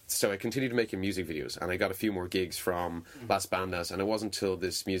 So I continued making music videos, and I got a few more gigs from Las Bandas, and it wasn't until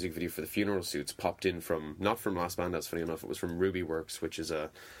this music video for the funeral suits popped in not from Las Bandas, funny enough. It was from Ruby Works, which is a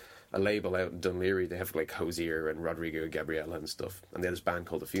label out in Dunleary. They have like Hosier and Rodrigo Gabriela and stuff, and they had this band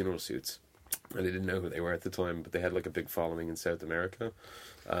called the Funeral Suits, and I didn't know who they were at the time, but they had like a big following in South America.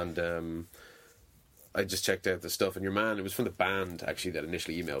 And I just checked out the stuff, and your man, it was from the band actually that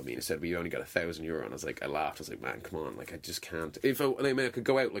initially emailed me and said, we only got €1,000, and I laughed. I was like, man, come on, like, I just can't. I could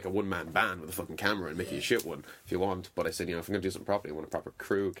go out like a one-man band with a fucking camera and make you a shit one if you want, but I said, if I'm going to do something properly, I want a proper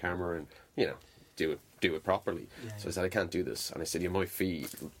crew, camera, and, do it properly. Yeah. So I said, I can't do this. And I said, my fee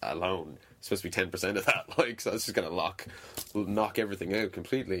alone is supposed to be 10% of that, like, so I was just going to knock everything out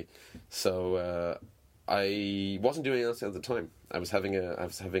completely. So I wasn't doing anything else at the time. I was having a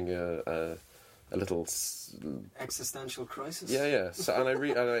little existential crisis. Yeah. So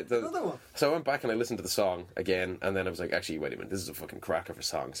Another one. So I went back and I listened to the song again, and then I was like, actually, wait a minute, this is a fucking crack of a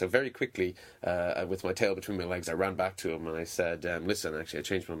song. So very quickly, with my tail between my legs, I ran back to him and I said, listen, actually, I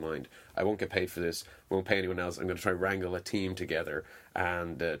changed my mind. I won't get paid for this. Won't pay anyone else. I'm going to try wrangle a team together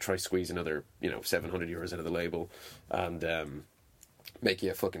and try squeeze another, €700 out of the label, and make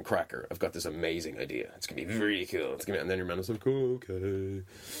you a fucking cracker. I've got this amazing idea. It's gonna be really cool. And then your man was like, oh, okay.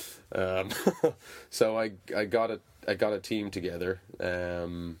 So I got a team together,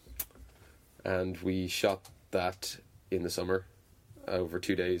 and we shot that in the summer over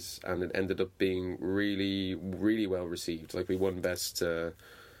 2 days, and it ended up being really, really well received. Like, we won best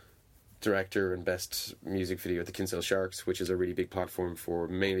director and best music video at the Kinsale Sharks, which is a really big platform for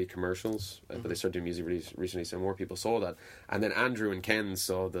mainly commercials, but they started doing music videos recently, so more people saw that. And then Andrew and Ken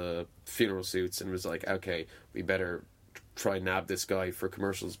saw the funeral suits and was like, okay, we better try and nab this guy for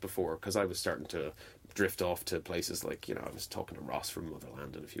commercials before, because I was starting to drift off to places like, I was talking to Ross from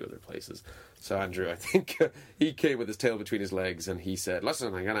Motherland and a few other places. So Andrew, I think, he came with his tail between his legs and he said,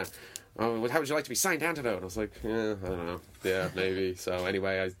 listen, how would you like to be signed Antidote? And I was like, yeah, I don't know. Yeah, maybe. So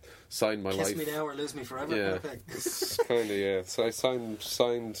anyway, I signed my life. Kiss me now or lose me forever. Yeah, kind of, yeah. So I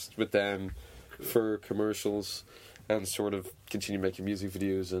signed with them for commercials and sort of continued making music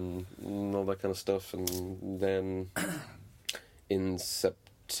videos and all that kind of stuff. And then in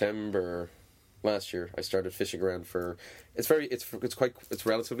September last year, I started fishing around for. It's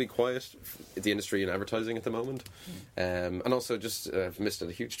relatively quiet, the industry in advertising at the moment, and also just I've missed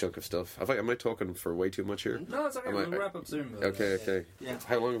a huge chunk of stuff. Am I talking for way too much here? No, it's okay. We'll wrap up soon. Okay. Yeah.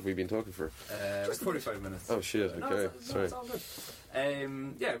 How long have we been talking for? Just 45 minutes. Oh shit! Okay, sorry. It's all good.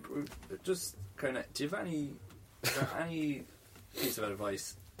 Just kind of. Do you have any piece of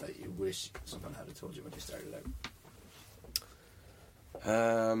advice that you wish someone had told you when you started out?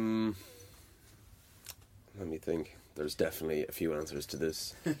 Let me think. There's definitely a few answers to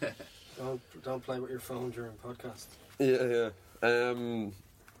this. Don't play with your phone during podcast. Yeah.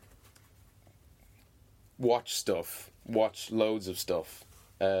 Watch stuff. Watch loads of stuff.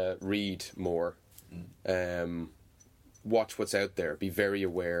 Read more. Watch what's out there. Be very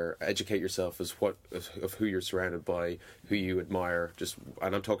aware. Educate yourself of who you're surrounded by, who you admire.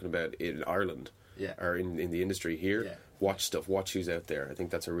 And I'm talking about in Ireland. or in the industry here. Yeah. Watch stuff. Watch who's out there. I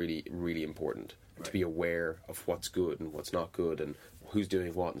think that's a really, really important. Right. To be aware of what's good and what's not good and who's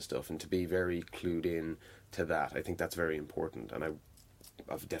doing what and stuff, and to be very clued in to that. I think that's very important, and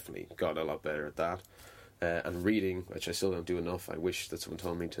I've definitely got a lot better at that. And reading, which I still don't do enough. I wish that someone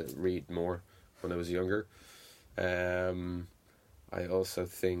told me to read more when I was younger. I also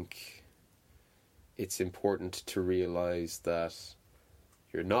think it's important to realise that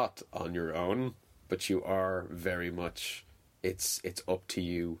you're not on your own, but you are very much. It's up to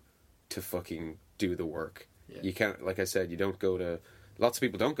you to fucking do the work. Yeah. You can't, like I said, you don't go to. Lots of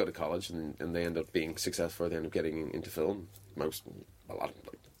people don't go to college and they end up being successful. Or they end up getting into film.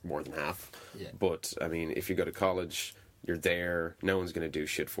 More than half. Yeah. But I mean, if you go to college, you're there. No one's going to do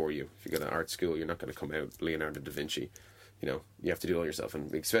shit for you. If you go to art school, you're not going to come out Leonardo da Vinci. You know, you have to do it all yourself.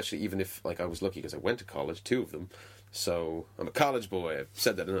 And especially even if, like, I was lucky because I went to college, 2 of them. So I'm a college boy. I've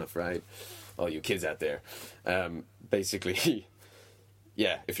said that enough, right? All you kids out there. Basically,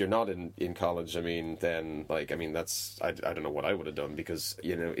 yeah, if you're not in college, I mean, then, like, I mean, that's, I don't know what I would have done because,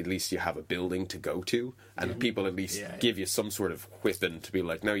 you know, at least you have a building to go to and people at least give you some sort of whipping to be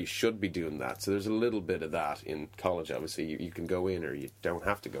like, no, you should be doing that. So there's a little bit of that in college, obviously. You can go in or you don't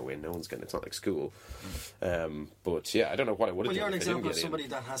have to go in. No one's going to, it's not like school. But, yeah, I don't know what I would have done. Well, you're an example of somebody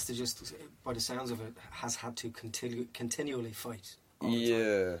that has to just, by the sounds of it, has had to continually fight all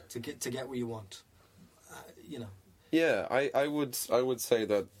the time to get what you want. You know. Yeah, I would say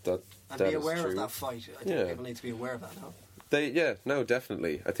that and be aware of that fight. I think people need to be aware of that. No?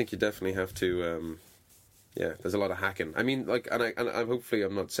 Definitely. I think you definitely have to. There's a lot of hacking. I mean, like, and I hopefully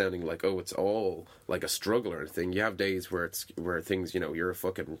I'm not sounding like, oh, it's all like a struggle or anything. You have days where things, you know, you're a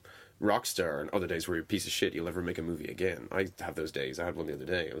fucking rock star, and other days where you're a piece of shit. You'll never make a movie again. I have those days. I had one the other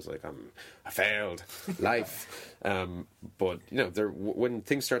day. I was like, I failed life. But you know, when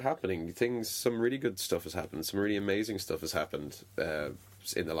things start happening, some really good stuff has happened. Some really amazing stuff has happened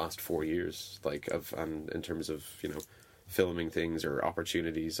in the last 4 years. And in terms of, you know, filming things or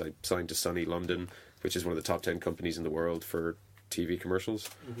opportunities. I signed to Sony London, which is one of the top 10 companies in the world for TV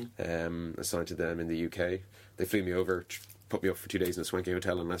commercials. I signed to them in the UK. They flew me over, put me up for 2 days in a swanky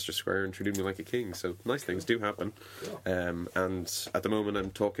hotel in Leicester Square and treated me like a king. So nice things do happen. And at the moment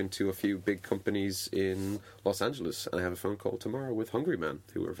I'm talking to a few big companies in Los Angeles, and I have a phone call tomorrow with Hungry Man,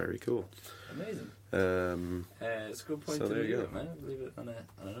 who are very cool. Amazing. It's a good point so to leave it, man. Leave it on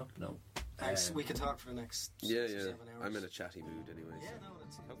a note. Thanks. We can talk for the next 6 or 7 hours. I'm in a chatty mood anyways. Yeah, no,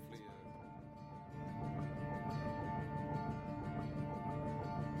 that's